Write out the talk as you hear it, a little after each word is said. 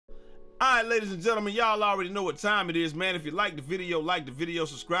All right, ladies and gentlemen, y'all already know what time it is, man. If you like the video,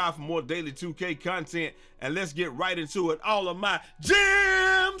 subscribe for more daily 2K content, and let's get right into it. All of my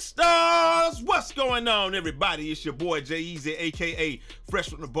gym stars, what's going on, everybody? It's your boy, Eazy, aka Fresh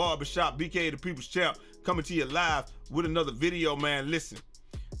from the Barbershop, BK the People's Champ, coming to you live with another video, man. Listen,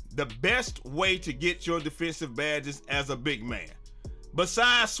 the best way to get your defensive badges as a big man,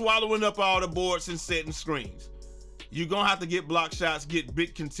 besides swallowing up all the boards and setting screens, you're gonna have to get block shots, get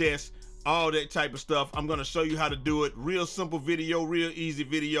big contests, all that type of stuff. I'm gonna show you how to do it. Real simple video, real easy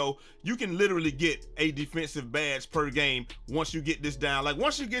video. You can literally get a defensive badge per game once you get this down. Like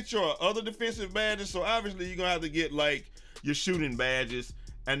once you get your other defensive badges, so obviously you're gonna have to get like your shooting badges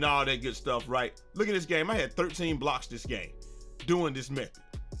and all that good stuff, right? Look at this game. I had 13 blocks this game doing this method,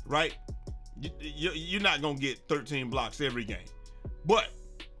 right? You're not gonna get 13 blocks every game. But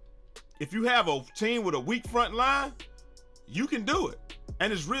if you have a team with a weak front line, you can do it.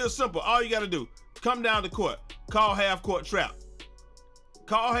 And it's real simple. All you got to do, come down the court, call half court trap.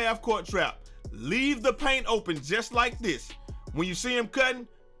 Call half court trap. Leave the paint open just like this. When you see him cutting,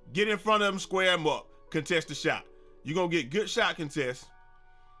 get in front of him, square him up, contest the shot. You're going to get good shot contests.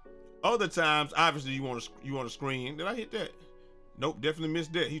 Other times, obviously, you want to screen. Did I hit that? Nope, definitely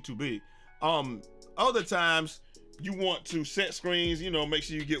missed that. He too big. Other times, you want to set screens, you know, make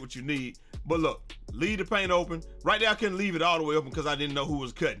sure you get what you need. But look, leave the paint open. Right there, I couldn't leave it all the way open because I didn't know who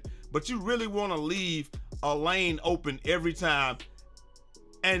was cutting. But you really want to leave a lane open every time.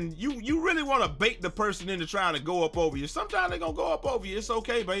 And you really want to bait the person into trying to go up over you. Sometimes they're going to go up over you. It's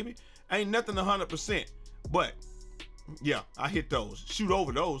okay, baby. Ain't nothing 100%. But yeah, I hit those. Shoot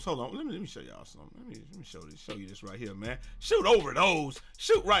over those. Hold on. Let me show y'all something. Let me show you this right here, man. Shoot over those.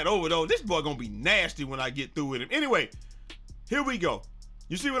 Shoot right over those. This boy gonna be nasty when I get through with him. Anyway, here we go.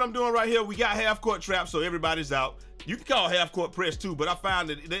 You see what I'm doing right here? We got half court trap, so everybody's out. You can call half court press too, but I found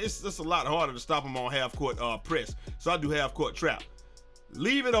that it's a lot harder to stop him on half court press. So I do half court trap.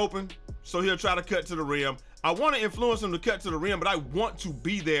 Leave it open, so he'll try to cut to the rim. I want to influence him to cut to the rim, but I want to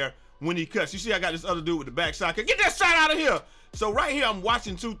be there when he cuts. You see I got this other dude with the backside. Get that shot out of here. So right here, I'm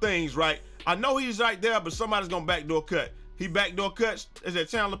watching two things, right? I know he's right there, but somebody's gonna backdoor cut. He backdoor cuts. Is that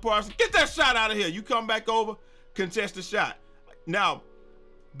Chandler Parsons? Get that shot out of here. You come back over, contest the shot. Now,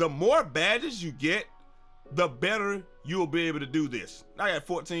 the more badges you get, the better you'll be able to do this. I got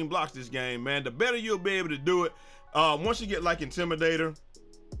 14 blocks this game, man. The better you'll be able to do it. Once you get like Intimidator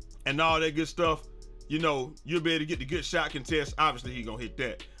and all that good stuff, you know, you'll be able to get the good shot contest. Obviously, he's gonna hit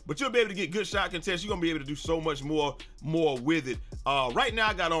that. But you'll be able to get good shot contests. You're gonna be able to do so much more with it. Right now,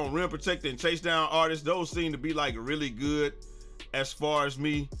 I got on Rim Protector and Chase Down Artist. Those seem to be like really good as far as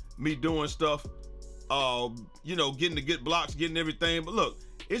me doing stuff. You know, getting the good blocks, getting everything. But look,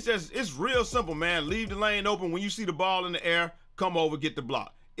 it's real simple, man. Leave the lane open. When you see the ball in the air, come over, get the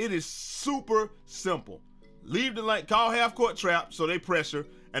block. It is super simple. Leave the lane, call half court trap, so they pressure,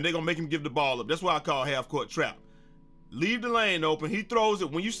 and they're gonna make him give the ball up. That's why I call half court trap. Leave the lane open. He throws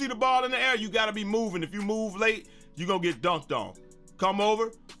it. When you see the ball in the air, you got to be moving. If you move late, you're going to get dunked on. Come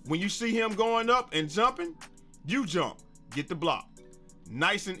over. When you see him going up and jumping, you jump. Get the block.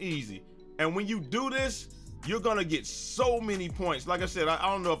 Nice and easy. And when you do this, you're going to get so many points. Like I said, I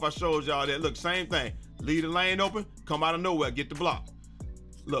don't know if I showed y'all that. Look, same thing. Leave the lane open. Come out of nowhere. Get the block.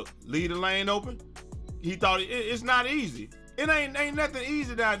 Look, leave the lane open. He thought it's not easy. It ain't nothing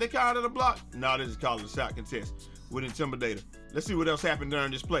easy down. They call it a block. No, they just call it a shot contest with Intimidator. Let's see what else happened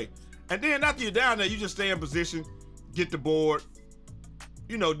during this play. And then after you're down there, you just stay in position, get the board,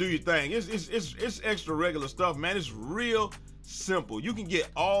 you know, do your thing. It's extra regular stuff, man. It's real simple. You can get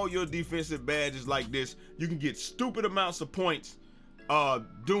all your defensive badges like this. You can get stupid amounts of points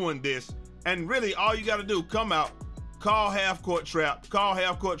doing this. And really, all you got to do, come out, call half court trap,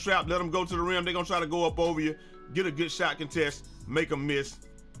 let them go to the rim. They're gonna try to go up over you, get a good shot contest, make them miss.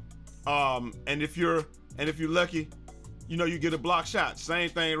 And if you're lucky, you know, you get a block shot. Same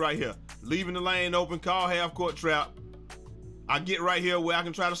thing right here. Leaving the lane open, call half court trap. I get right here where I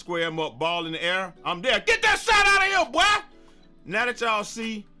can try to square him up, ball in the air. I'm there. Get that shot out of here, boy! Now that y'all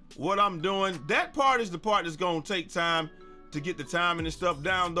see what I'm doing, that part is the part that's gonna take time to get the timing and stuff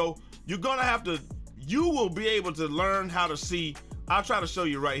down, though. You're gonna have to, you will be able to learn how to see. I'll try to show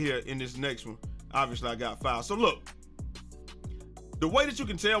you right here in this next one. Obviously, I got 5. So look. The way that you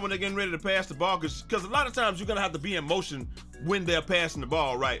can tell when they're getting ready to pass the ball, because a lot of times you're gonna have to be in motion when they're passing the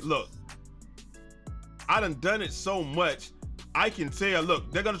ball, right? Look, I done it so much, I can tell.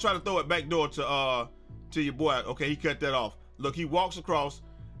 Look, they're gonna try to throw it back door to your boy. Okay, he cut that off. Look, he walks across.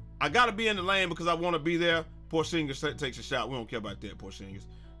 I gotta be in the lane because I want to be there. Porzingis takes a shot. We don't care about that, Porzingis.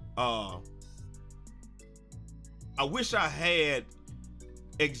 I wish I had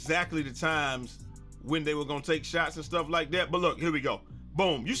exactly the times when they were gonna take shots and stuff like that. But look, here we go.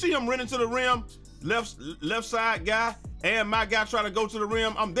 Boom. You see him running to the rim, left side guy, and my guy trying to go to the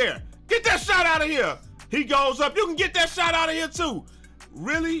rim. I'm there. Get that shot out of here. He goes up. You can get that shot out of here too.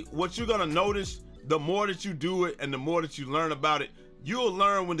 Really, what you're gonna notice, the more that you do it and the more that you learn about it, you'll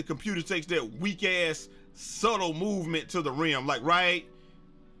learn when the computer takes that weak ass subtle movement to the rim. Like, right?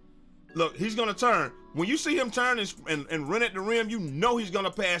 Look, he's gonna turn. When you see him turn and run at the rim, you know he's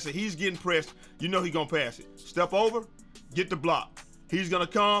gonna pass it. He's getting pressed. You know he's gonna pass it. Step over, get the block. He's gonna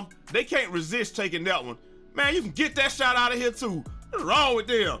come. They can't resist taking that one. Man, you can get that shot out of here too. What's wrong with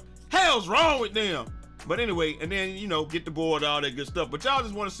them? Hell's wrong with them? But anyway, and then, you know, get the board, all that good stuff. But y'all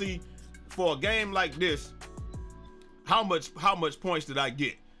just want to see, for a game like this, how much points did I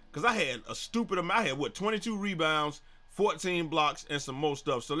get? Because I had a stupid amount. I had, what, 22 rebounds, 14 blocks, and some more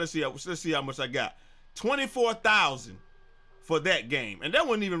stuff. So let's see how much I got. 24,000 for that game. And that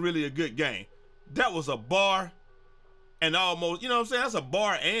wasn't even really a good game. That was a bar and almost, you know what I'm saying? That's a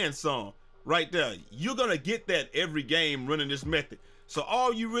bar and some right there. You're going to get that every game running this method. So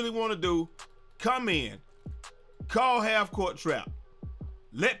all you really want to do, come in, call half court trap,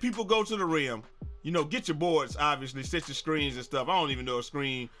 let people go to the rim, you know, get your boards, obviously, set your screens and stuff. I don't even know if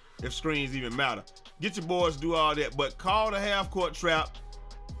screens even matter. Get your boards, do all that, but call the half court trap,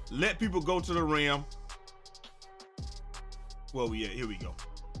 let people go to the rim. Well, yeah, here we go.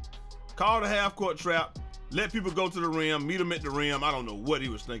 Call the half court trap, let people go to the rim, meet them at the rim. I don't know what he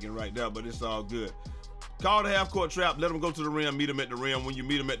was thinking right there, but it's all good. Call the half court trap, let them go to the rim, meet them at the rim. When you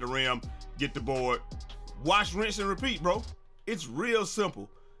meet them at the rim, get the board. Watch, rinse, and repeat, bro. It's real simple.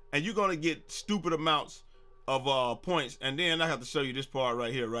 And you're gonna get stupid amounts of points. And then I have to show you this part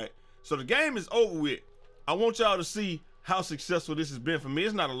right here, right? So the game is over with. I want y'all to see how successful this has been for me.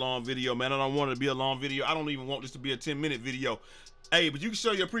 It's not a long video, man. I don't want it to be a long video. I don't even want this to be a 10-minute video. Hey, but you can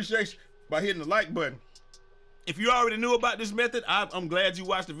show your appreciation by hitting the like button. If you already knew about this method, I'm glad you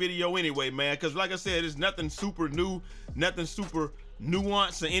watched the video anyway, man, because like I said, it's nothing super new, nothing super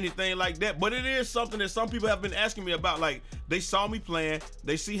nuanced or anything like that, but it is something that some people have been asking me about. Like, they saw me playing,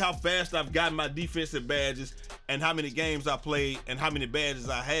 they see how fast I've gotten my defensive badges and how many games I played and how many badges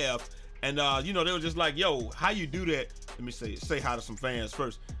I have, and you know, they were just like, yo, how you do that? Let me say hi to some fans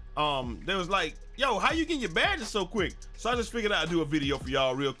first. They was like, yo, how you getting your badges so quick? So I just figured I'd do a video for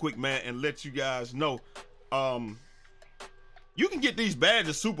y'all real quick, man, and let you guys know you can get these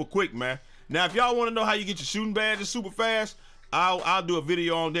badges super quick, man. Now, if y'all want to know how you get your shooting badges super fast, I'll do a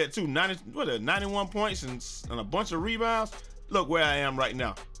video on that too. 91 points and a bunch of rebounds. Look where I am right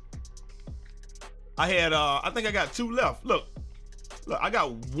now. I had I think I got 2 left. Look, I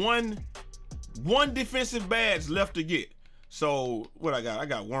got one defensive badge left to get. So what I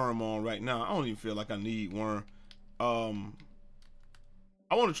got worm on right now. I don't even feel like I need worm. I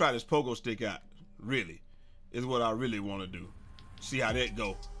want to try this pogo stick out. Really, is what I really want to do. See how that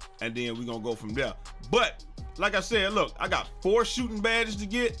go, and then we're gonna go from there. But like I said, look, I got 4 shooting badges to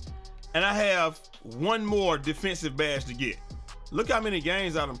get, and I have 1 more defensive badge to get. Look how many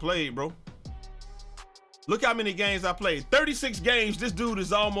games I done played, bro. Look how many games I played. 36 games. This dude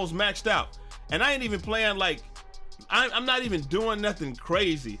is almost maxed out, and I ain't even playing like I'm not even doing nothing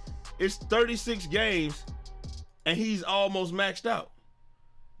crazy. It's 36 games, and he's almost maxed out.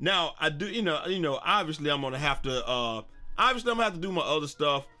 Now I do, you know, obviously I'm gonna have to, do my other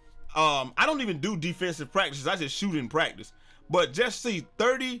stuff. I don't even do defensive practices. I just shoot in practice. But just see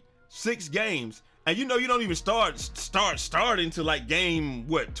 36 games, and you know you don't even start into like game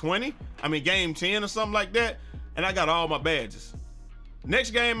what 20? I mean game 10 or something like that. And I got all my badges.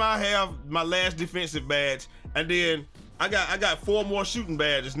 Next game I have my last defensive badge, and then I got 4 more shooting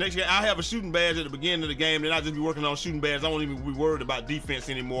badges. Next game I have a shooting badge at the beginning of the game, then I'll just be working on shooting badges. I won't even be worried about defense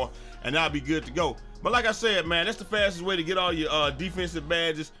anymore, and I'll be good to go. But like I said, man, that's the fastest way to get all your defensive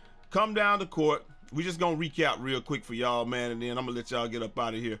badges. Come down the court. We just gonna recap real quick for y'all, man, and then I'm gonna let y'all get up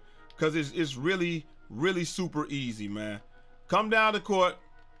out of here, because it's really, really super easy, man. Come down the court,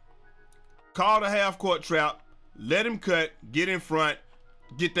 call the half court trap, let him cut, get in front,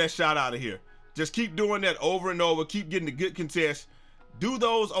 get that shot out of here. Just keep doing that over and over. Keep getting the good contests. Do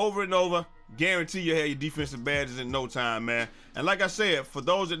those over and over. Guarantee you have your defensive badges in no time, man. And like I said, for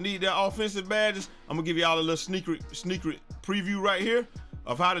those that need their offensive badges, I'm gonna give y'all a little sneak preview right here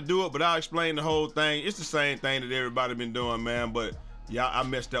of how to do it, but I'll explain the whole thing. It's the same thing that everybody been doing, man, but yeah, I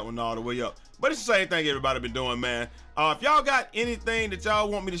messed that one all the way up. But it's the same thing everybody been doing, man. If y'all got anything that y'all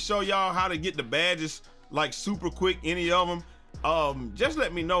want me to show y'all how to get the badges like super quick, any of them, just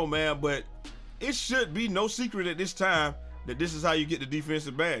let me know, man. But it should be no secret at this time that this is how you get the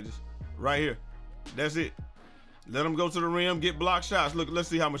defensive badges right here. That's it. Let them go to the rim, get block shots. Look, let's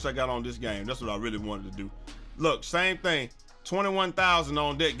see how much I got on this game. That's what I really wanted to do. Look, same thing. 21,000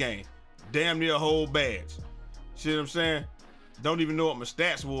 on that game. Damn near a whole badge. See what I'm saying? Don't even know what my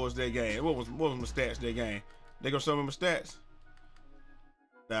stats was that game. What was my stats that game? They gonna show me my stats?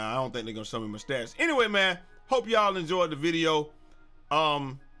 Nah, I don't think they're gonna show me my stats. Anyway, man, hope y'all enjoyed the video.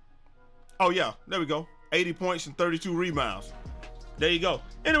 Oh yeah, there we go. 80 points and 32 rebounds. There you go.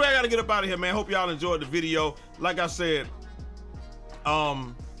 Anyway, I gotta get up out of here, man. Hope y'all enjoyed the video. Like I said,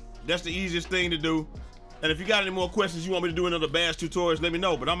 that's the easiest thing to do. And if you got any more questions, you want me to do another badge tutorials, let me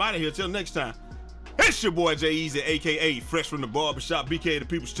know. But I'm out of here till next time. It's your boy Eazy, aka Fresh from the Barbershop, BK the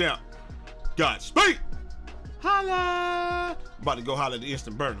People's Champ. Godspeed. Holla. About to go holla at the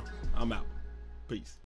instant burner. I'm out. Peace.